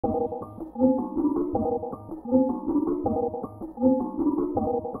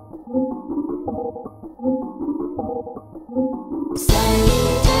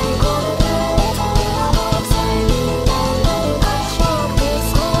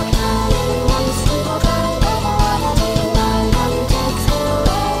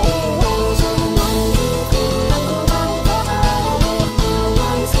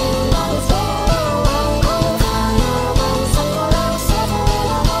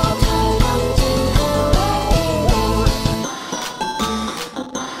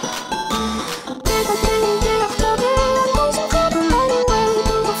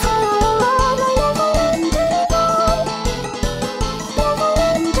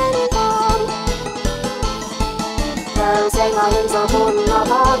생활은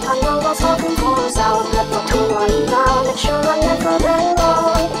저보나봐 탄경과 서툰 고사업 랩도 투어이다 렉슈런 네커맨볼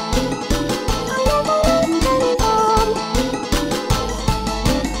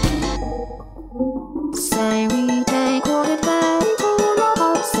Say we take all advantage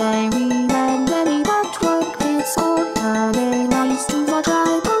of it. Say we land any network. It's all very nice to the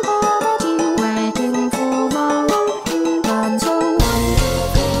Trypophobia, waiting for the rolling and so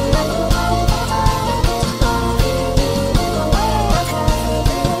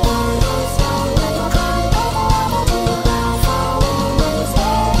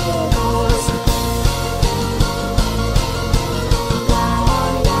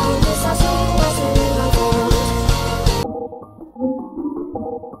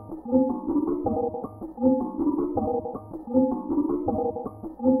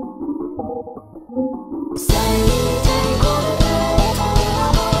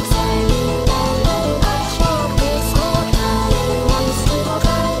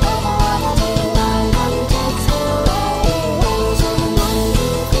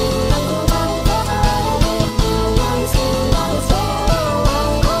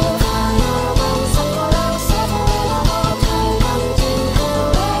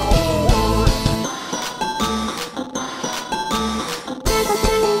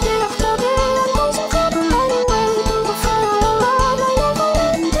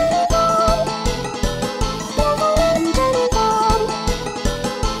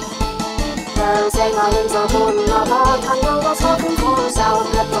생활은 저보나봐 탄경과 서툰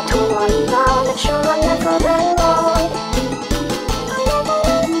고사업 랩도 투어이다 렉슈런 네커맨볼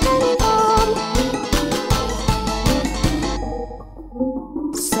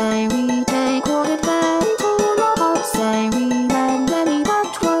Say we take all advantage of it. Say we land any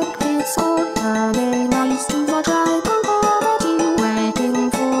network. It's all very nice to the Trypophobia, waiting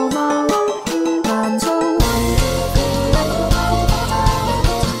for the rolling and so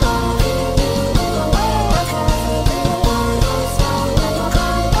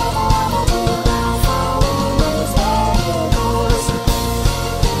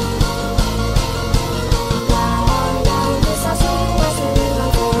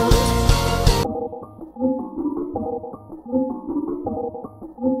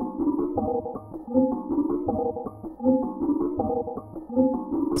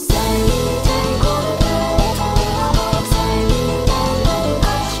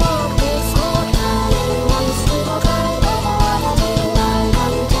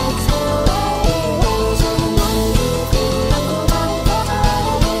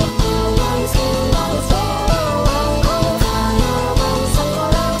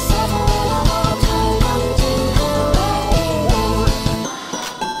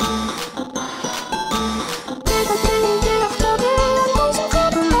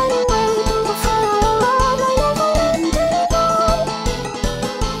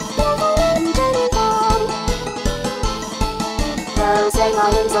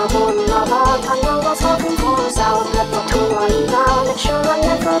생활은 저보나봐 탄경과 서툰 고사업 랩도 투어이다 렉슈런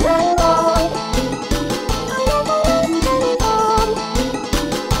네커맨볼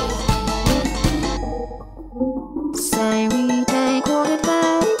Say we take all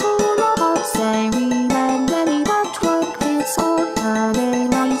advantage of it. Say we land any network. It's all very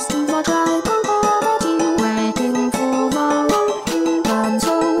nice to the Trypophobia, waiting for the rolling and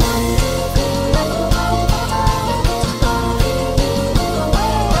so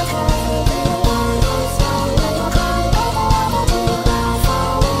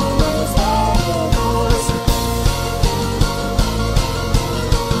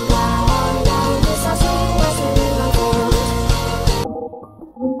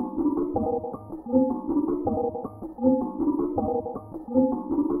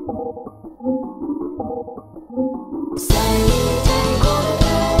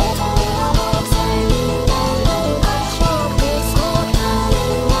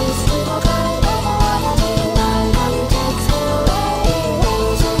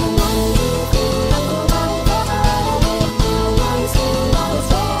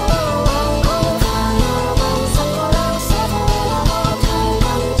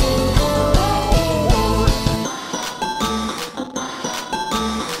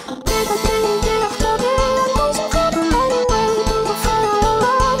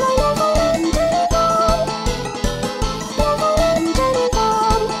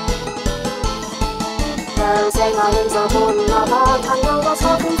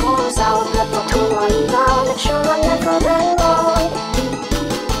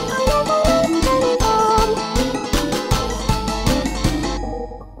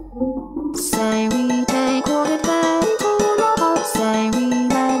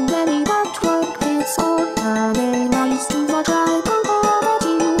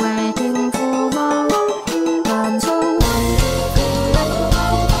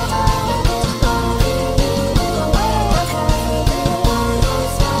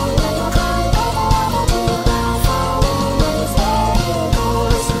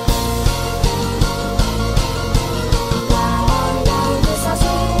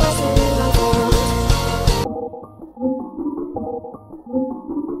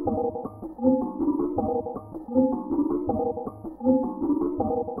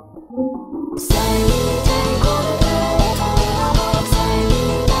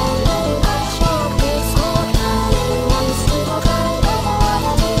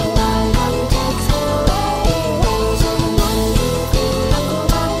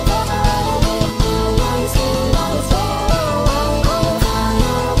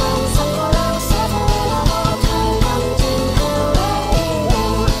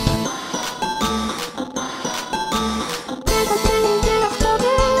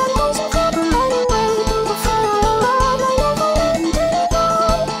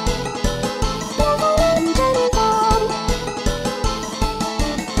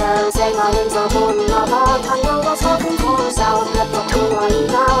평생 아는서 몰라봐 달려가서 금고 싸움 랩도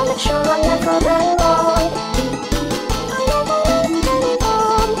통화이나 Make sure I never let go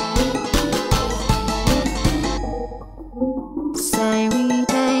Say we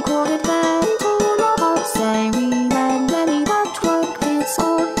take all the time to love us Say we land any network It's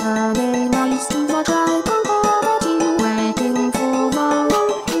all analyzed to the Trypophobia Waiting for the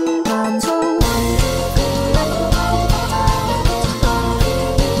wrong and so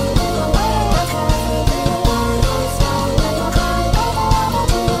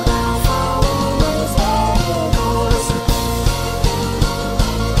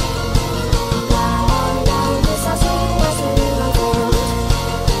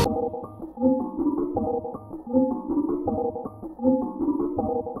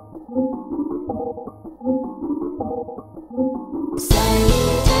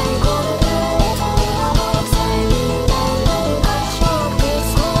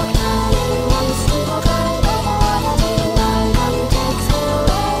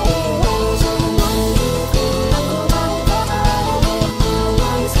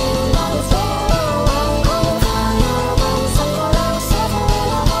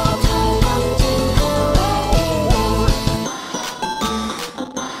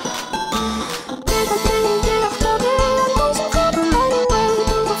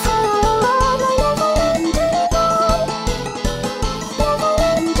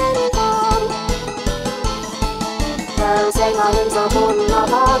평생 아는서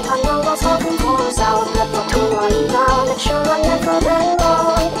몰라봐 달려가서 금고 싸움 랩도 통화이나 Make sure I never let go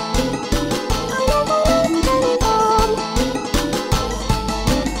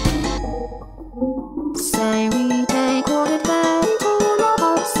Say we take all the time to love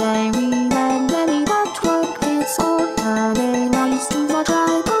us Say we land any network It's all analyzed to the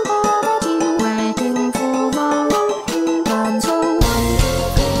Trypophobia Waiting for the wrong and so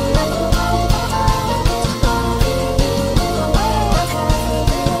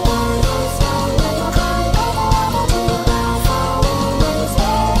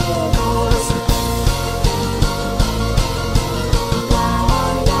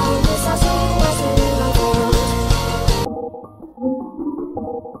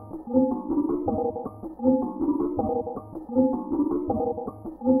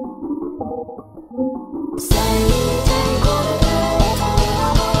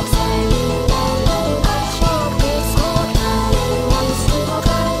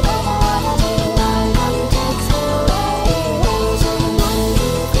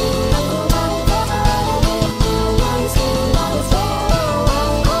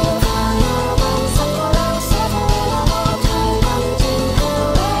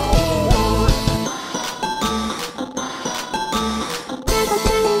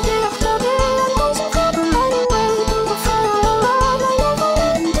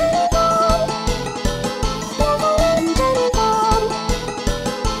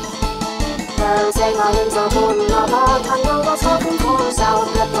평생 아는서 몰라봐 달려가서 금고 싸움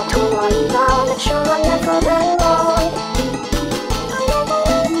랩도 통화이나 Make sure I never let go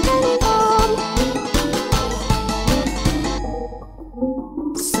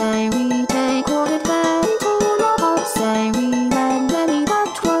Say we take all the time to love us Say we land any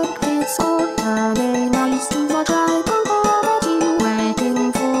network It's all analyzed to the Trypophobia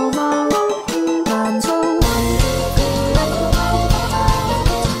Waiting for the wrong and so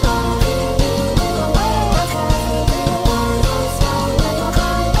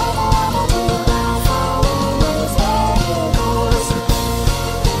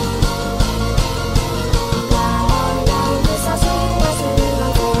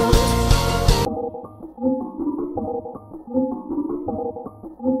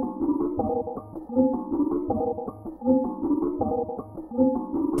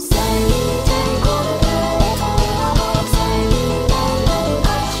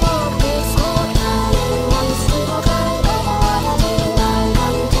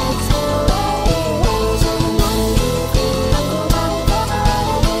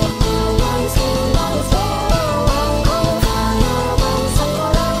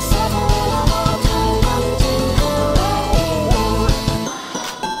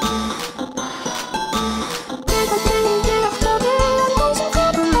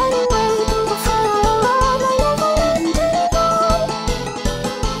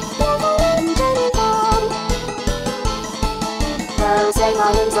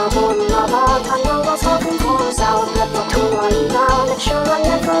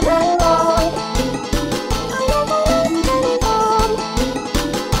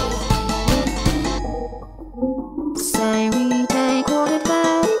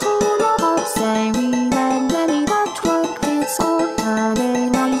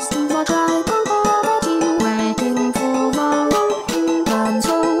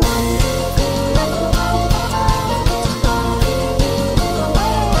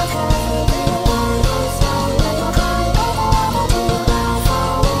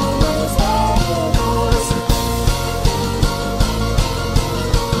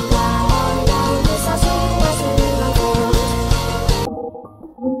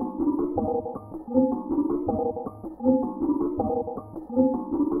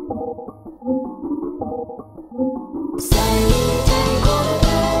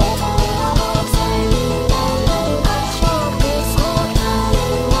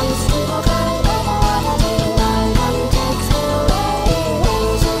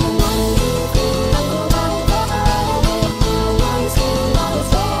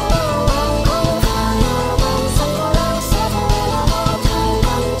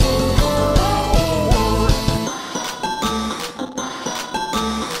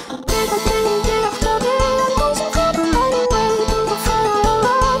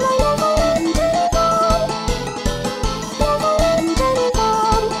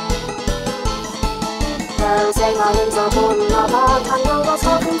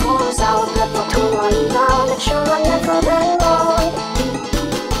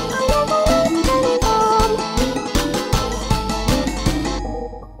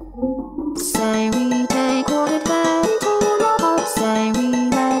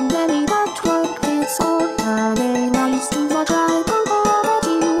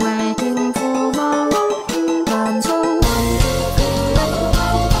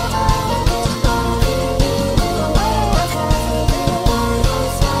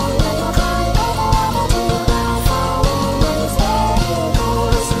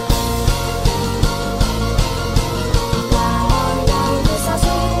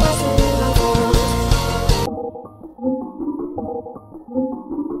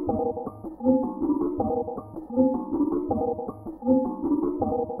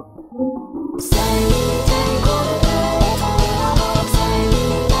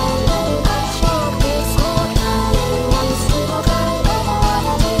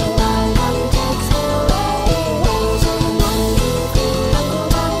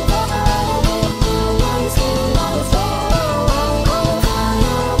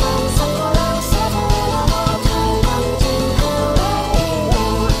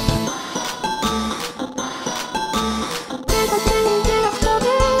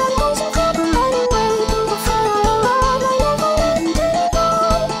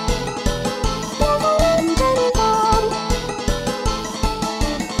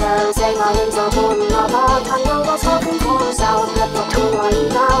생활에서 혼나봐 단어가 섞인 고사운 랩도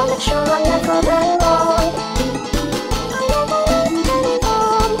통화이다 렉처런 never been wrong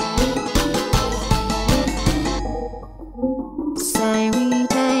Say we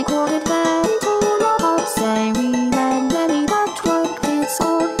take all it back to love Say we land any network it's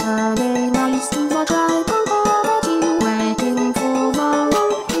all analyzed to the Trypophobia waiting for the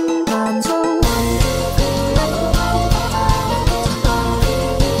working plan so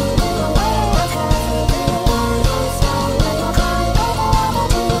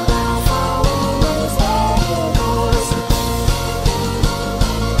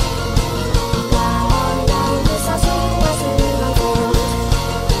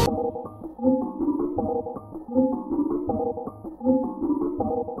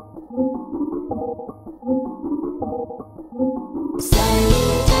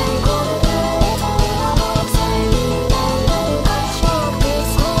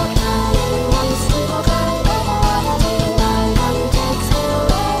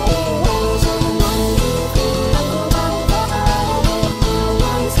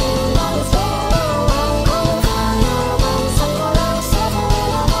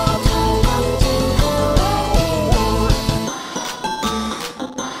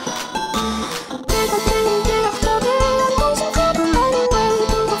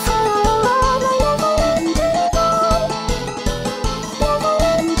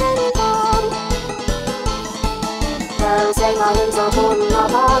생활에서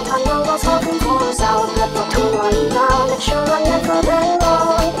혼나봐 단어가 섞인 고사운 랩도 통화이다 렉처런 never been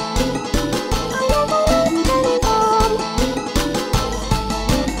wrong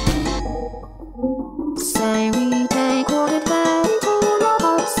Say we take all it back to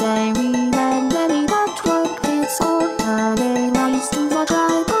love Say we land any network it's all analyzed to the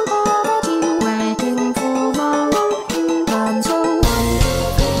Trypophobia waiting for the working plan so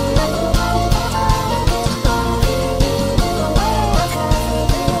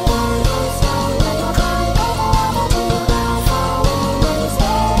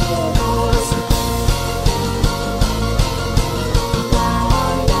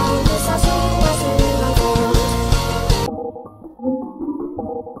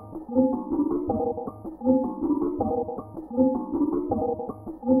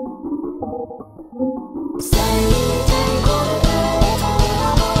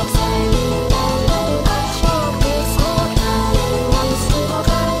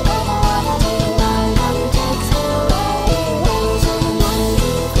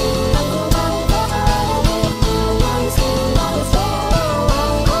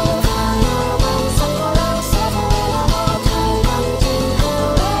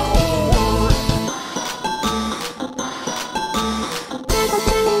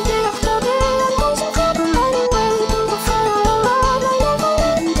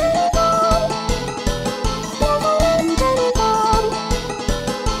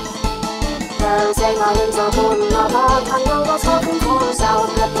생활에서 혼나봐 단어가 섞인 고사운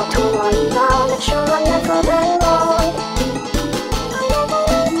랩도 통화이다 렉처런 never been wrong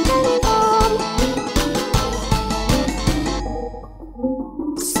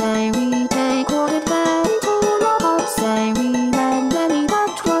Say we take all it back to love Say we land any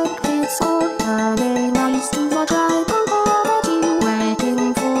network it's all analyzed to the Trypophobia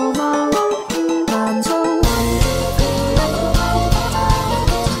waiting for the working plan so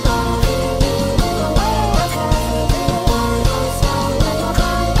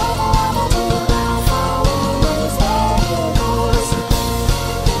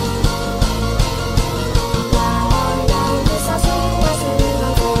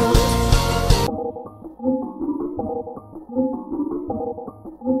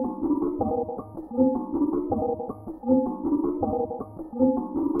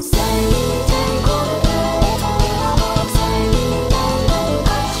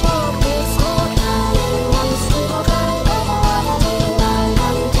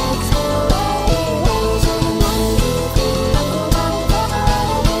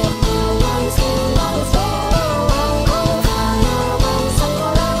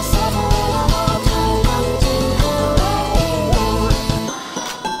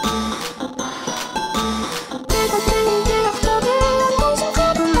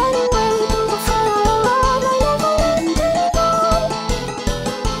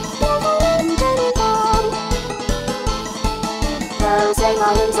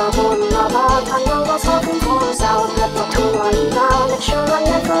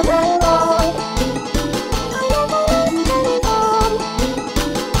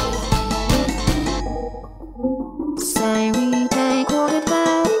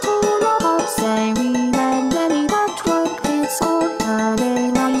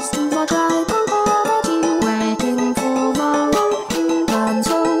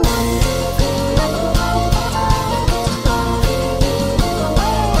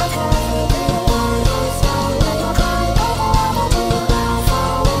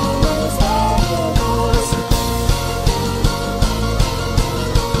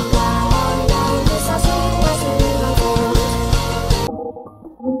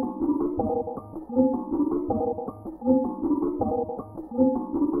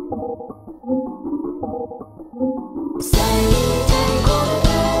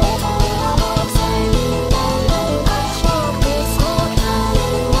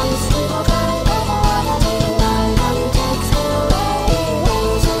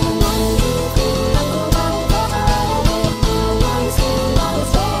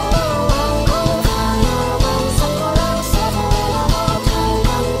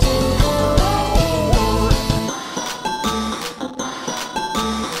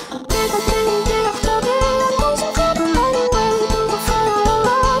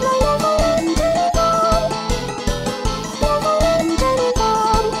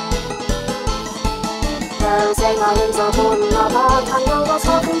나봐 단어가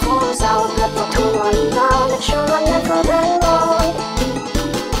서툰 고사운 랩도 통화이나 렉처런 never been wrong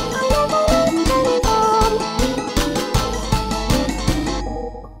I never intended on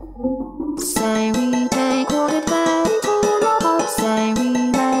Say we take what it meant to love us Say we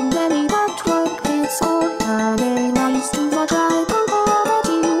land any network it's all having nice to the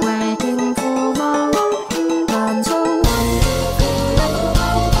Trypophobia waiting for the long and so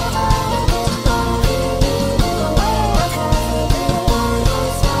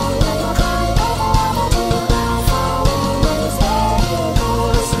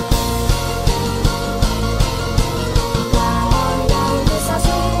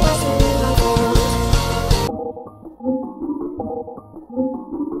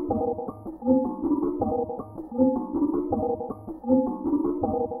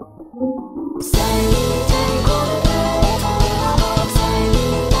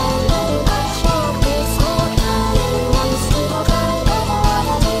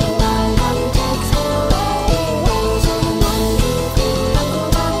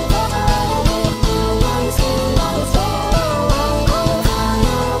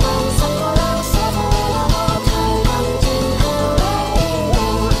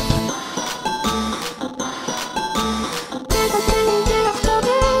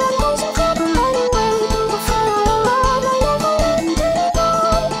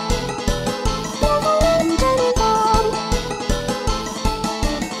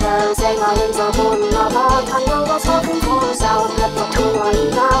생활에서 본나봐 단어가 서툰 고사운 랩도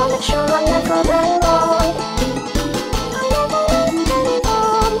통화이나 렉처런 never been wrong I never intended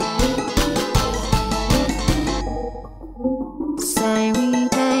on Say we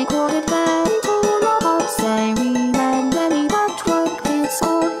take what it meant to love us Say we land any network it's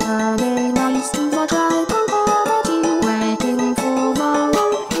all having nice to the Trypophobia waiting for the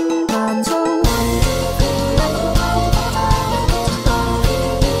long and so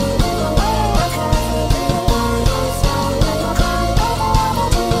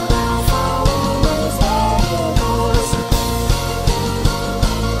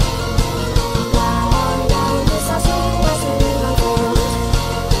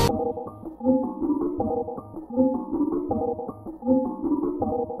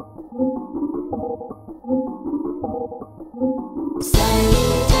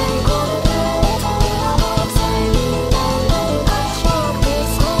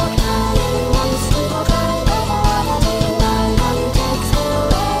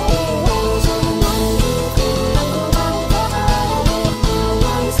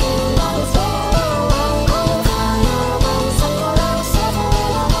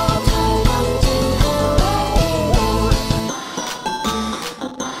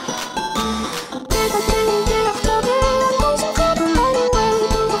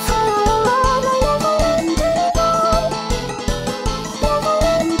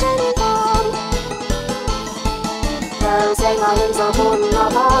생활에서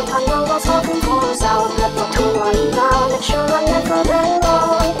본나봐 단어가 서툰 고사운 랩도 통화이나 렉처런 never been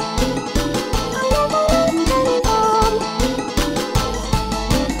wrong I never intended on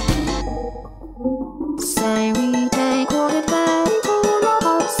Say we take what it meant to love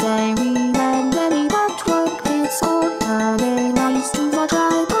us Say we land any network it's all having nice to the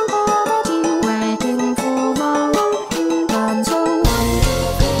Trypophobia waiting for the long and so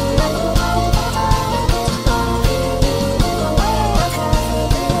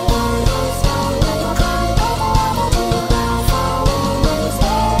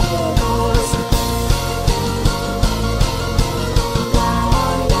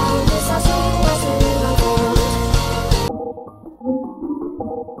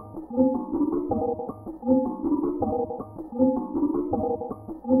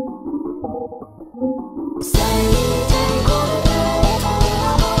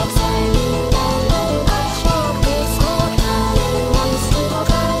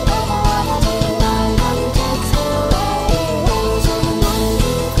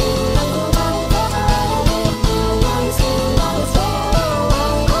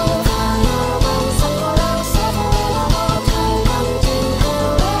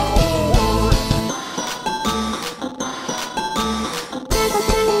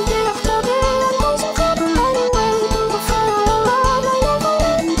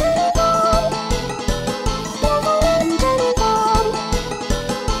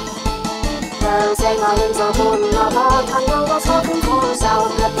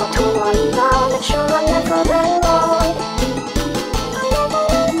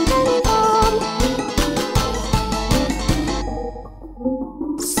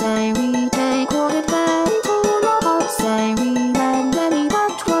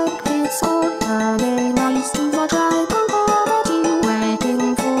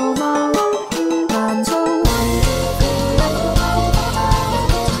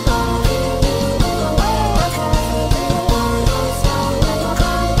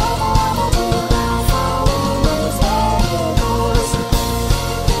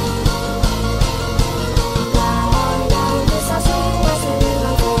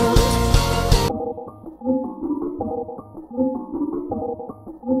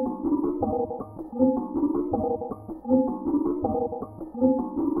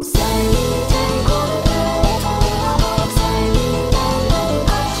Say we take all the pain, say we let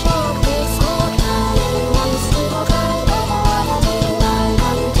it shock this whole time. One single time,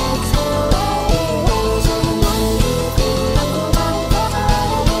 life takes away. One feel like a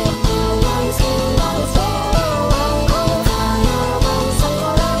one skin on its fire, one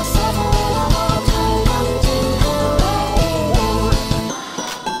somewhere else, time to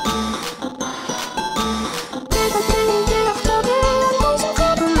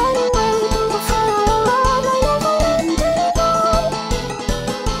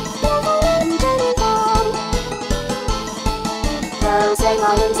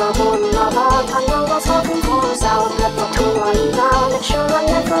한 명과 서툰 싸움 랩도 통화이다 Make sure I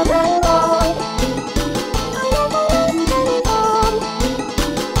never let go I never let anyone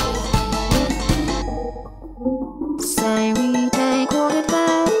Say we take what it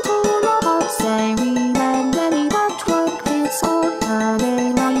meant to love out Say we mend any network It's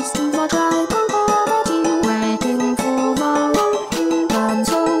organized to the Trypophobia Waiting for the wrong and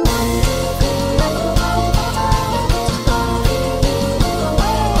so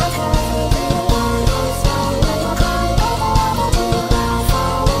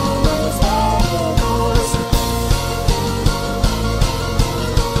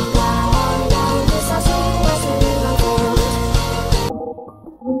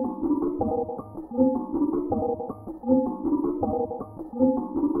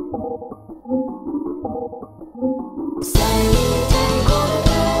Say we take all the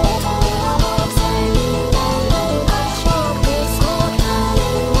pain, say we let it shock this whole time.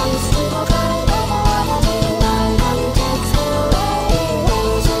 One single time, life takes away.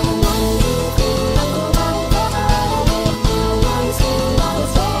 One feel like a one skin on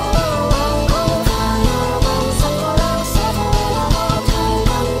its fire, one somewhere else, time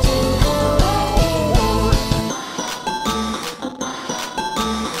to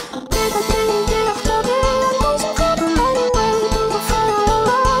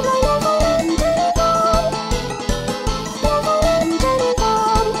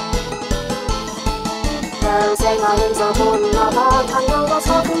생활에서 혼나봐 단명과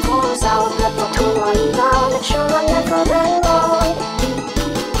서툰 싸움 랩도 통화이다 Make sure I never let go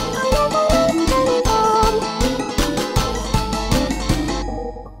I never let anyone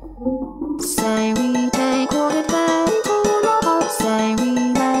Say we take what it meant to love out Say we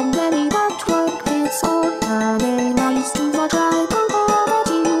mend any network It's organized to the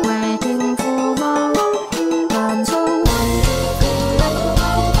Trypophobia Waiting for the wrong and so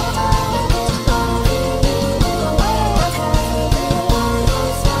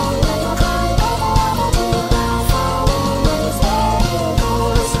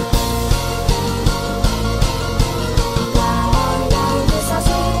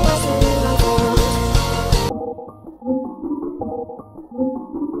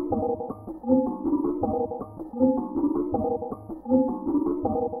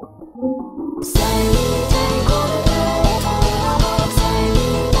Say we take all the pain, say we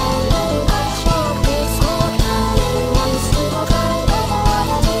let it shock this whole time. One single time,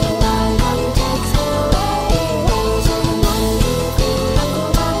 life takes away. One feel like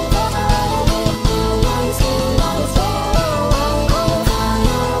a one skin on its fire,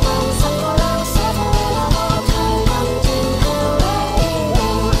 one somewhere else, time to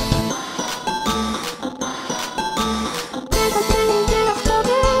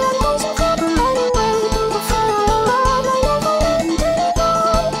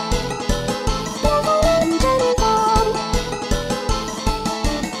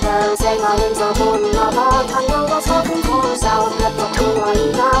생활에서 혼나봐 단명과 서툰 싸움 랩도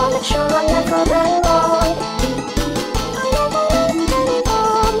통화이다 Make sure I never let go I never let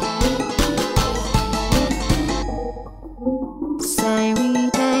anyone Say we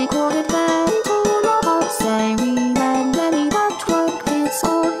take what it meant to love out Say we mend any network It's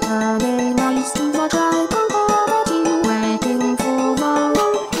organized to the Trypophobia Waiting for the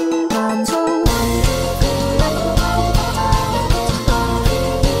wrong and so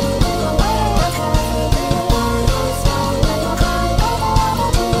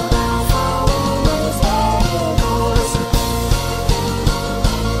Say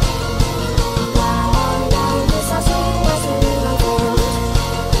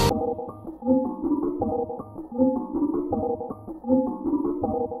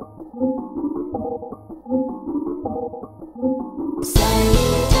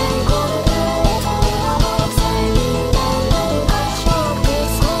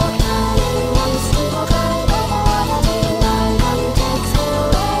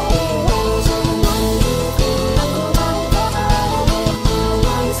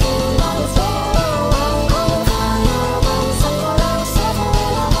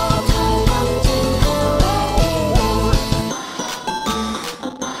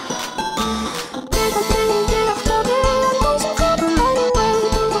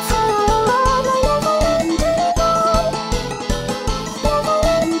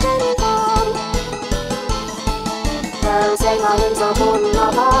violins are born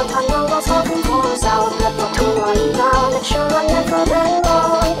apart. I know what's happening for us out. Let not to worry now. Make sure I never let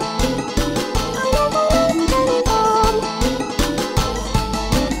on. I never let anyone.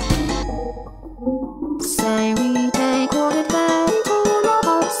 Say we take what it meant to love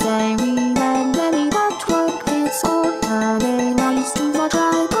out. Say we mend any network. It's organized to the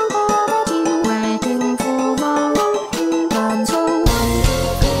Trypophobia, waiting for the open and so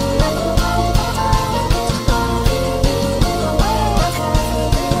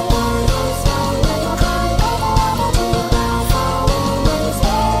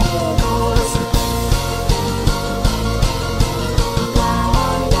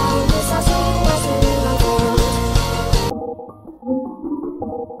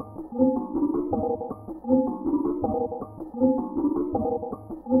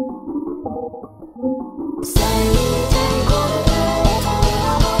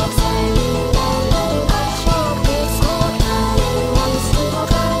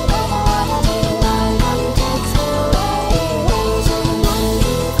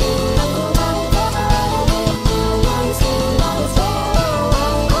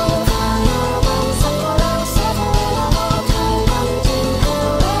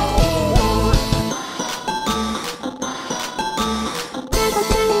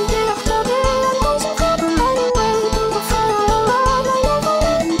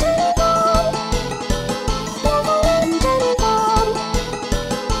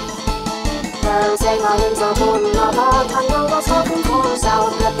say violins are born apart. I know what's happening for us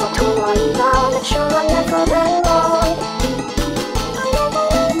out. Let not to worry now. Make sure I never let on. I never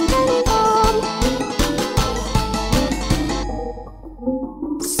let anyone.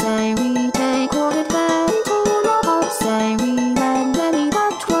 Say we take what it meant to love out. Say we mend any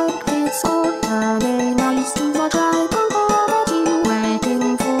network. It's organized to the Trypophobia,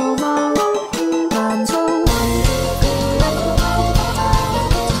 waiting for the open and so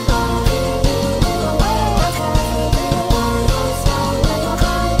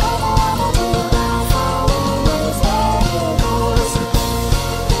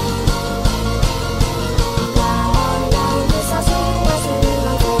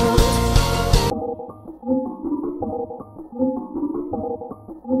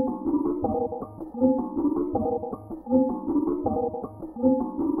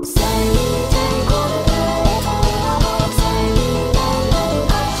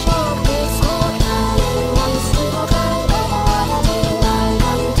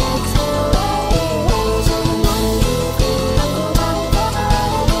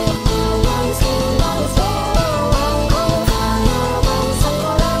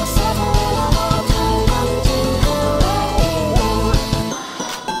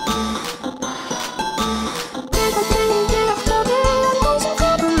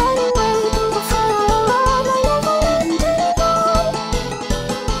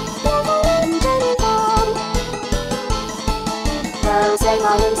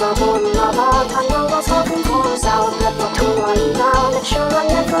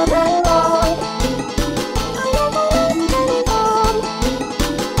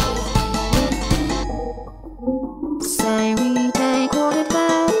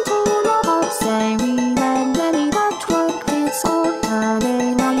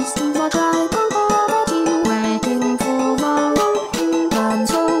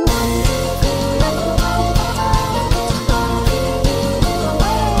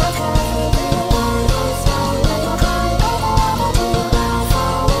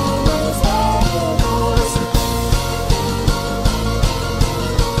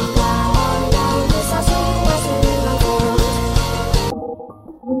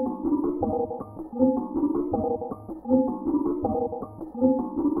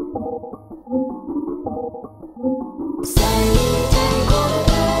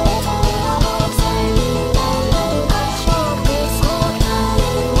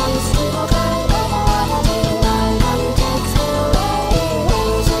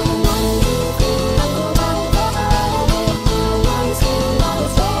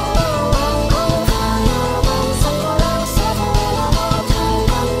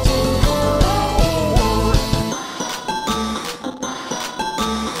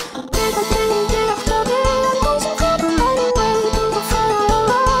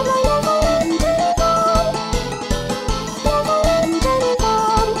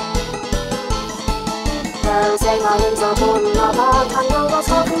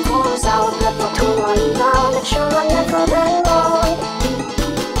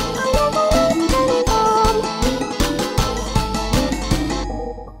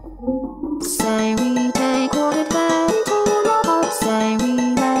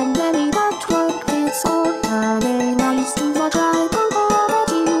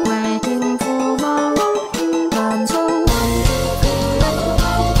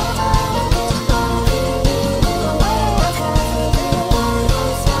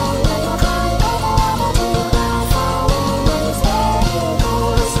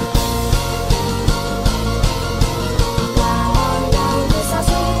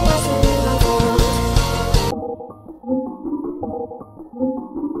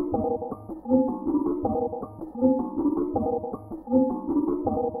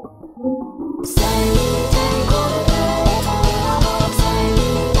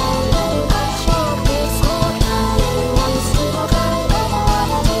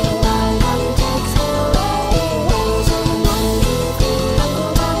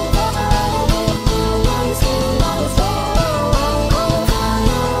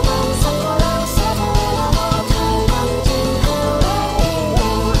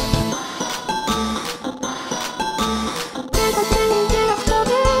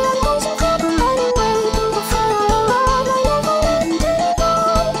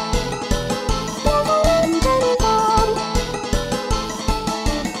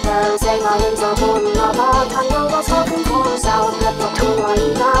별 생활은 저보나 봐 달려가서 큰 싸움 랩도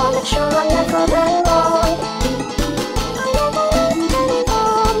투어이다 맥주한 랩도 랩도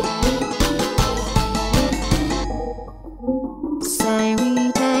Say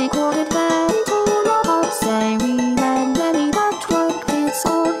we take what it meant to love out. Say we land any network. It's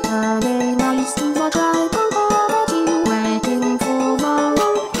all nice to the drive of poverty. Waiting for the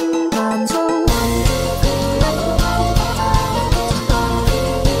road and so 1, 2, 3, and the light of the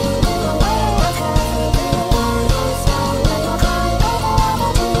starting the way of everything. Goes down with the drive of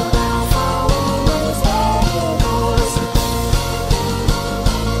poverty. Now following steady course.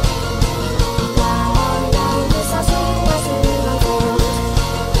 Down this I see.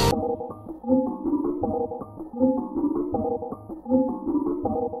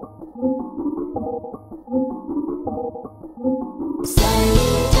 Say we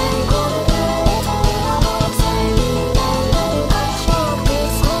take what it meant to love out. Say we land any network.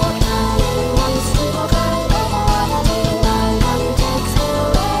 It's all nice to the drive of poverty. And takes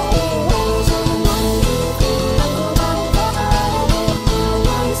away reason. 1, 2, 3, and the light of everything.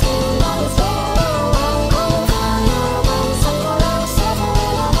 Once he was there, I go fire once and for us settle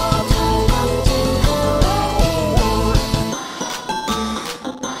about time until hooray.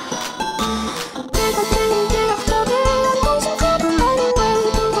 Take a thing, take a floating and lose a couple anyway.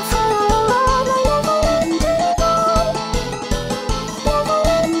 To the fire around and never end any bomb. Never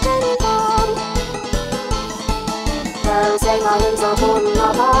end any bomb. 별 생활은 저보나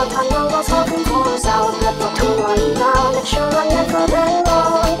봐 달려가서 큰 싸움 랩도 투어이다 맥주한 랩도 랩도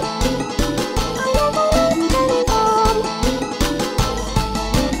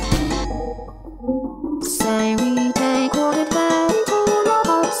Say we take what it meant to love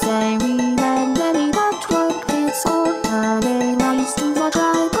out. Say we land any network. It's all nice to the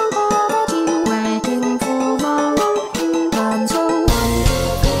drive of poverty. Waiting for the road and so 1,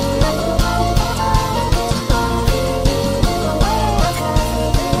 2, 3, and the light of the starting the way of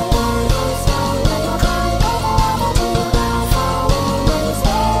everything. Goes down with the drive of poverty. Now following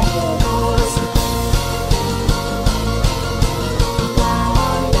steady course.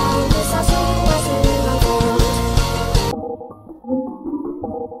 Down this I see.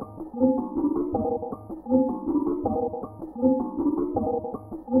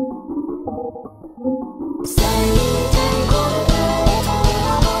 Say we take what it meant to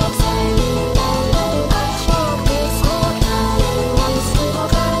love out. Say we land any network. It's all nice to the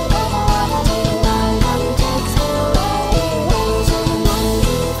drive of poverty. And takes away reason. 1,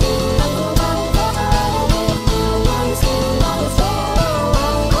 2, 3, and the light of everything. Once he was there,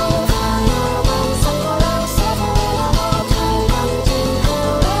 I go fire once and for us settle about time until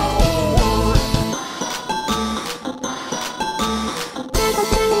hooray. Take a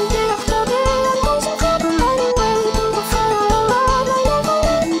thing, take a floating and lose a couple anyway. To the fire around and never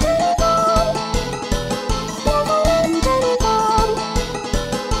end any bomb. Never end any bomb.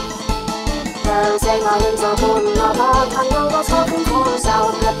 Say we take what it meant to love out. Say we land any network. It's all nice to the drive of poverty. And takes away reason. 1, 2, 3, and the light of everything. Once he was there, I go fire once and for us settle about time until hooray. 별 생활은 저보나 봐 달려가서 큰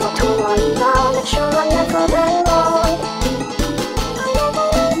싸움 랩도 투어이다 맥주한 랩도 랩도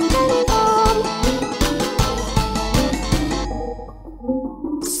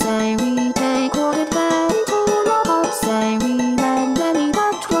Say we take what it meant to love out. Say we land any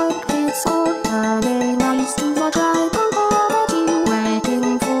network. It's all nice to the drive of poverty.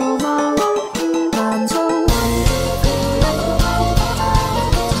 Waiting for the road and so 1, 2, 3, and the light of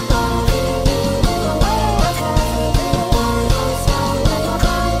the starting the way of everything. Goes down with the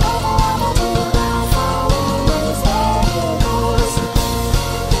drive of poverty. Now following steady course.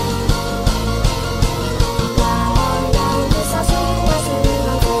 Down this I see.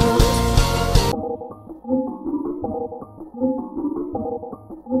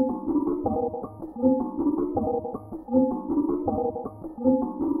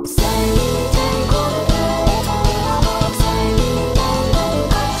 Say we take what it meant to love out. Say we land any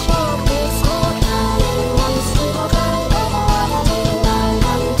network. It's all nice to the drive of poverty.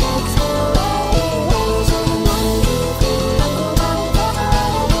 And takes away reason. 1, 2, 3, and the light of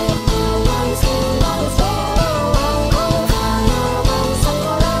everything. Once he was there, I go fire once and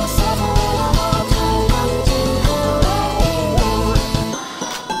for us settle about time until hooray.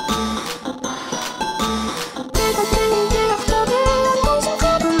 Take a thing, take a floating and lose a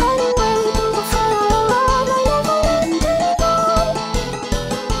couple anyway.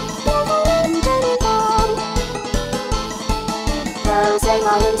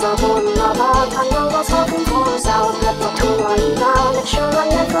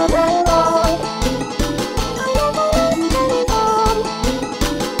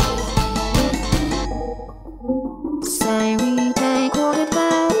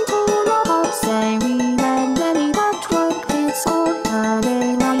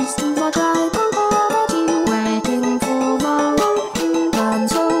 rise to the Trypophobia, waiting for the wrong and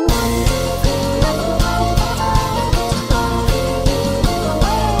so 1, 2, 3, and the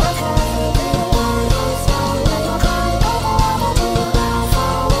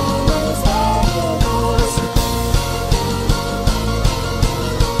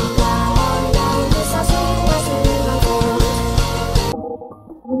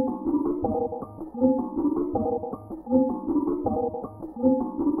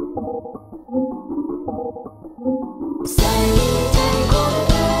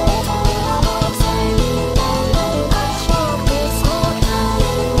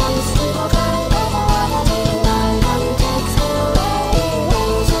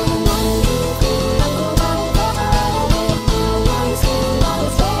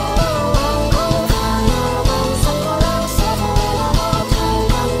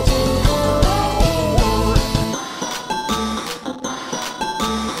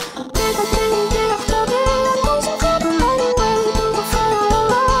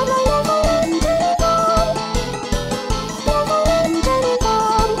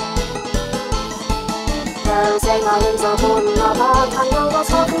Islands are born apart, I know what's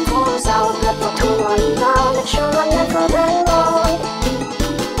happening for us out. Let not to worry now, make sure I never let go.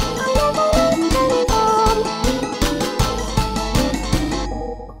 I never let anyone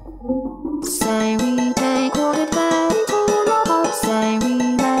say we take what it meant to love. Say we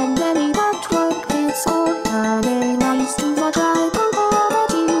lend any that work it's all turning eyes to the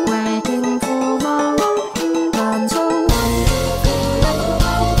Trypophobia, waiting for the wrong and so 1, 2, 3, and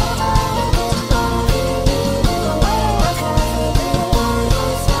the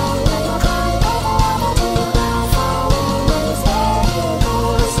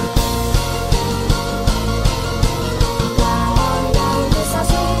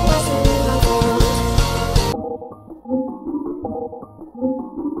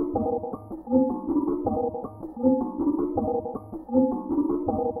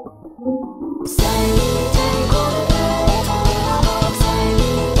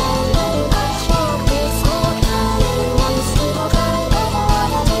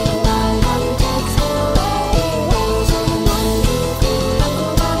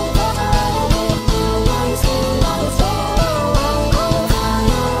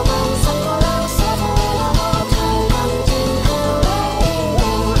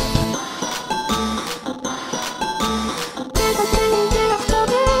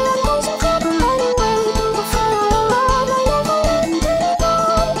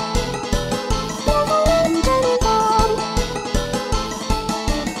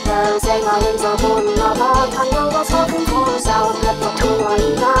Islands are born apart, I know what's happening for us out. Let not to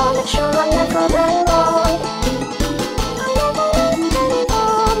worry now, make sure I never let go. I never let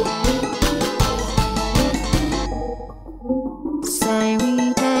anyone say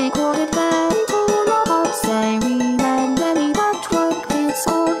we take what it meant to love. Say we lend any that work it's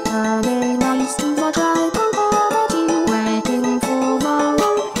all turning eyes to the Trypophobia, waiting for the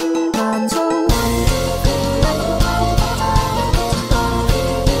wrong and so 1, 2, 3, and the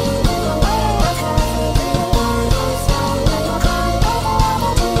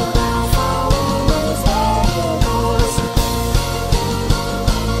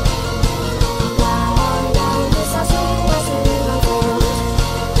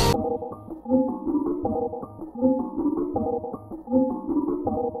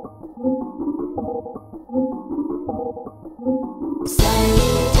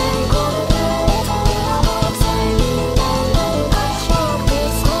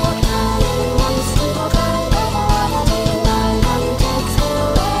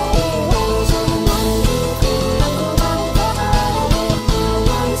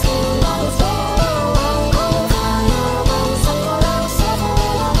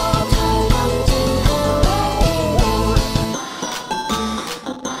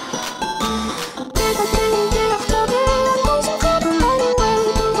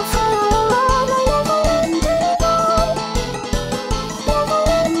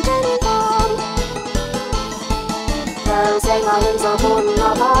Islands are born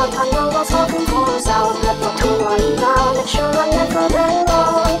apart, I know what's happening for us out. Let not to worry now, make sure I never let go.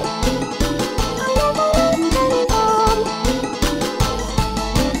 I never let anyone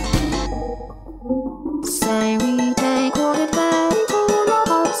say we take what it meant to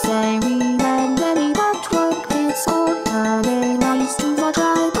love. Say we lend any that work it's all turning eyes to the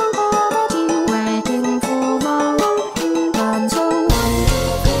Trypophobia, waiting for the wrong and so 1, 2,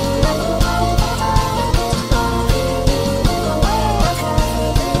 3, and the la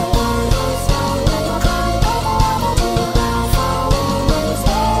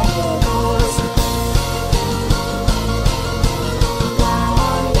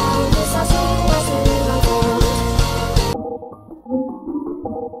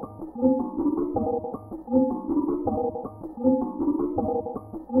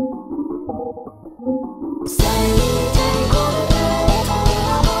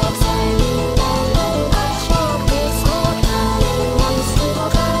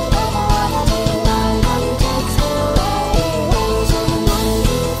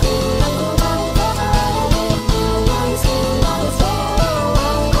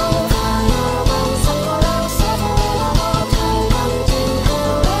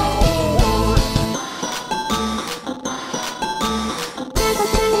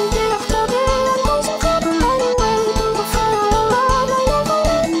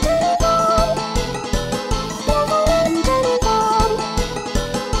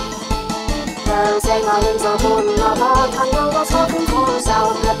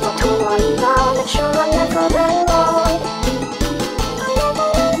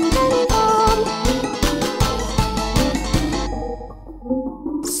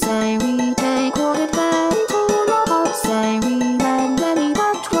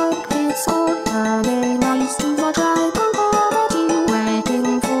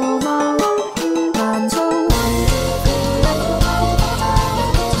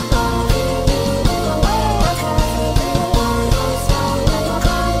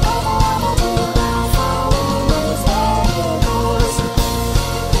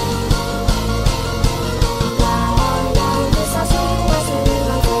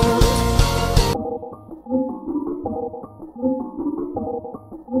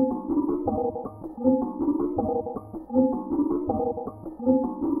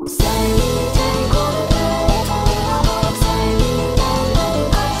Say we take all the pain, say we don't let it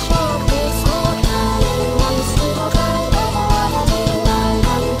back. It's all counting once to the ground. None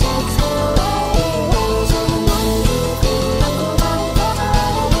of it takes away. So one, two, three, and go down the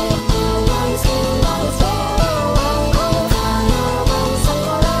line. One, two, one, zero. Fire, one,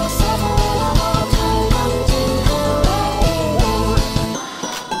 seven, seven. Time, one, two, hooray.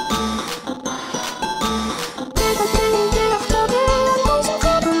 Did the thing, did it for me, and those who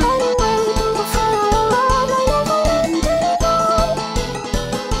come anyway. Do the fire alarm, I never end anymore.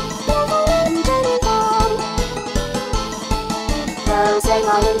 Never end anymore. 평생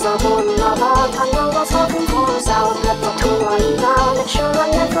아름서 본 나봐 단경과 서긴 고사온 랩도 투어이나 내추럴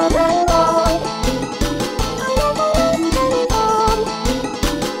never let go. I never end anymore.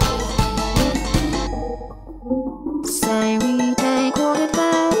 Say we take all the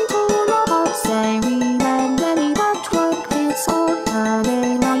pain to love. Say we mend any patchwork. It's all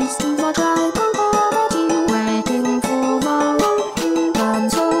coming nice to the Trypophobia, waiting for the rolling plan.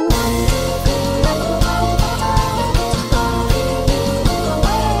 So one, two, three, and go down the line. The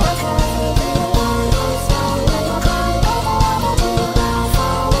way I carry the world down in the Trypophobia, laugh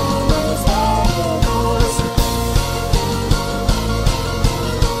always echoes.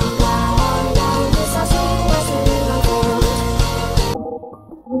 Now this I see as it unfolds.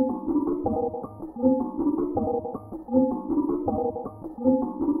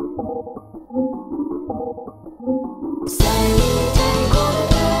 Say we take all the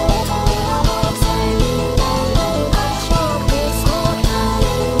pain, say we don't let it back. It's all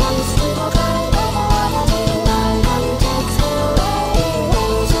counting once to the ground. None of it takes away.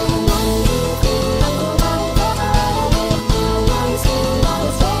 So one, two, three, and go down the line. One, two, one,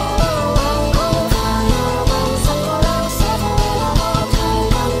 zero. Fire, one, seven, seven. Time,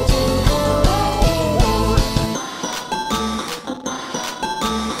 one, two, hooray.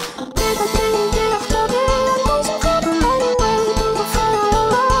 Did the thing, did it for me, and those who come anyway. Do the fire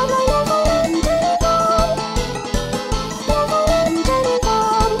alarm, I never end anymore. Never end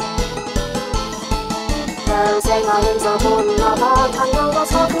anymore. 평생 아름서 본 나봐 단경과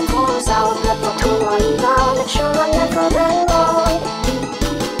서긴 고사온 랩도 투어이나 내추럴 never let go.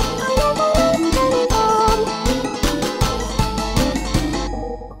 I never end anymore.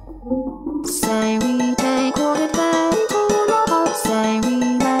 Say we take all the pain to love. Say we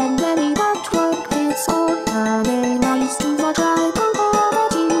mend any patchwork. It's all coming nice to the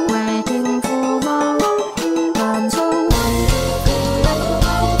Trypophobia, waiting for the rolling plan. So one, two, three, and go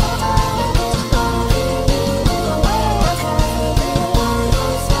down the line. The way I carry the world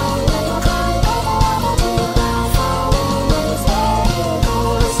down in the Trypophobia, laugh always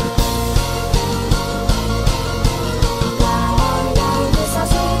echoes. Now this I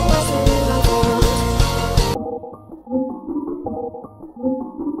see as it unfolds.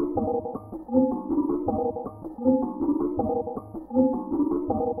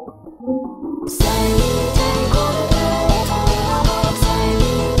 Say we take all the pain, say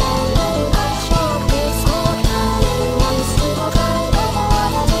we don't let it back. It's all counting once to the ground.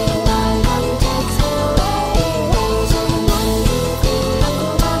 None of it takes away. So one, two, three, and go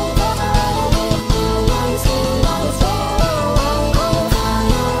down the line. One, two, one, zero.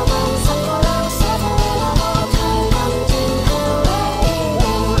 Fire, one, seven, seven. Time, one, two, hooray.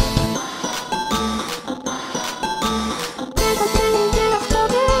 Did the thing, did it for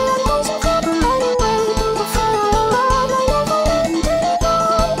me, and those who come anyway. Do the fire alarm, I never end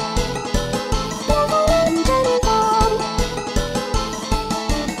anymore. Never end anymore.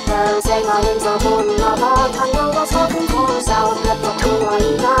 평생 아름서 본 나봐 단경과 서긴 고사온 랩도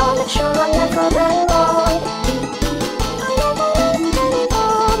투어이나 내추럴 never let go. I never end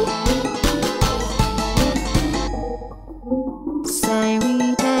anymore. Say we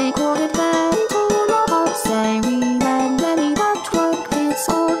take all the pain to love. Say we mend any patchwork. It's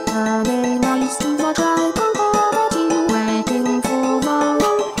all coming nice to the Trypophobia, waiting for the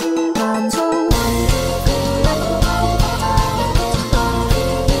rolling plan. So one, two, three, and go down the line.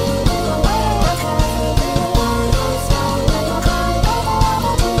 The way I carry the world down in the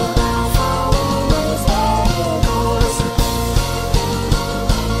Trypophobia, laugh always echoes.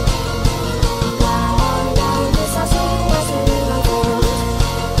 Now this I see as it unfolds.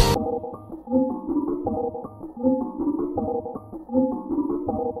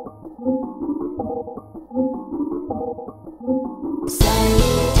 Say we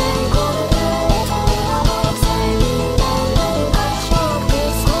take all the pain, say we don't let it back.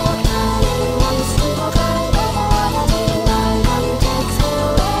 It's all counting once to the ground. None of it takes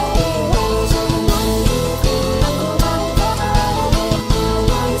away. So one, two, three, and go down the line.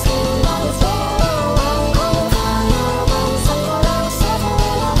 One, two, one, zero. Fire, one, seven,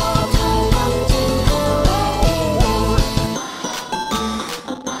 seven.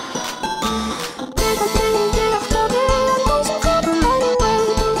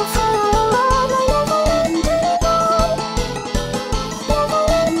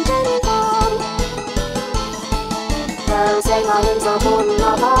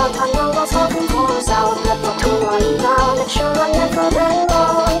 never told me now that you're never been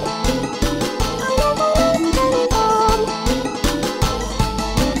wrong. I never went anymore.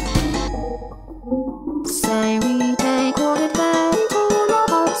 Say we take all it back to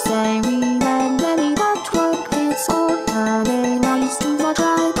love. Say we mend any network it's all. Now they nice to the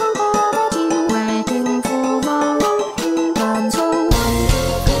Trypophobia, waiting for the wrong man. So 1, 2,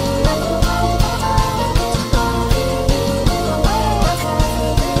 3, let go of the habit. Loving you the way I can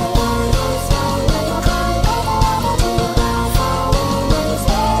be. One goes down when you're trying to follow. Now follow when it's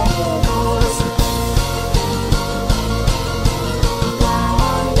getting close. Now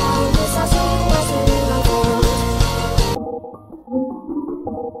on down this I see what's in the world.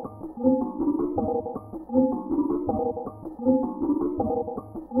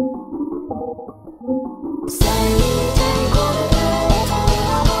 Say we take all the pain to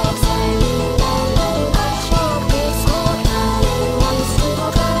love. Say we mend any patchwork it's all. Now it wants to go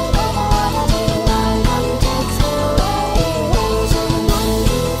down the body. Now one takes away illusion. 1,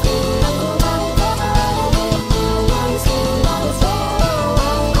 2, 3, let go down the habit. Now one's in one's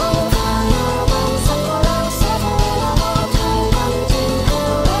world. Go fire once and for us evermore. Time one to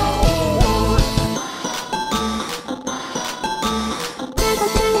away more. Did the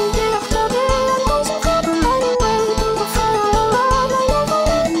thing day after day and wasn't trouble anyway. To the fire around I never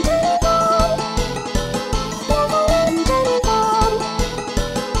went anymore. Never went anymore.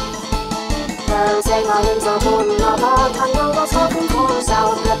 평생 아름다운 나만 당겨서 큰 고사운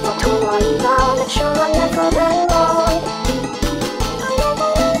랩도 통화이다 내 추억 never been wrong. I never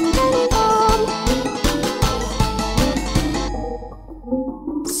went anymore.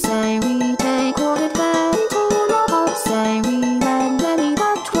 Say we take all it back to love. Say we mend any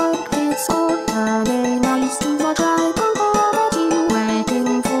network it's all. Now they nice to the Trypophobia,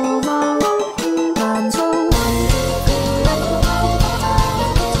 waiting for the wrong man. So 1, 2, 3, let go of the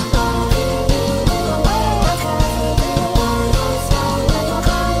habit. Loving you the way I can be. One goes down when you're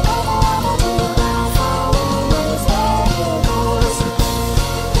trying to follow. Now follow when it's getting close.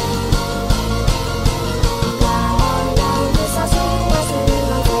 Now on down this I see what's in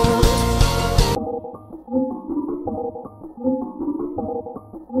the world.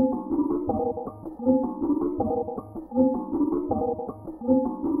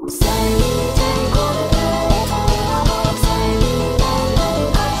 Say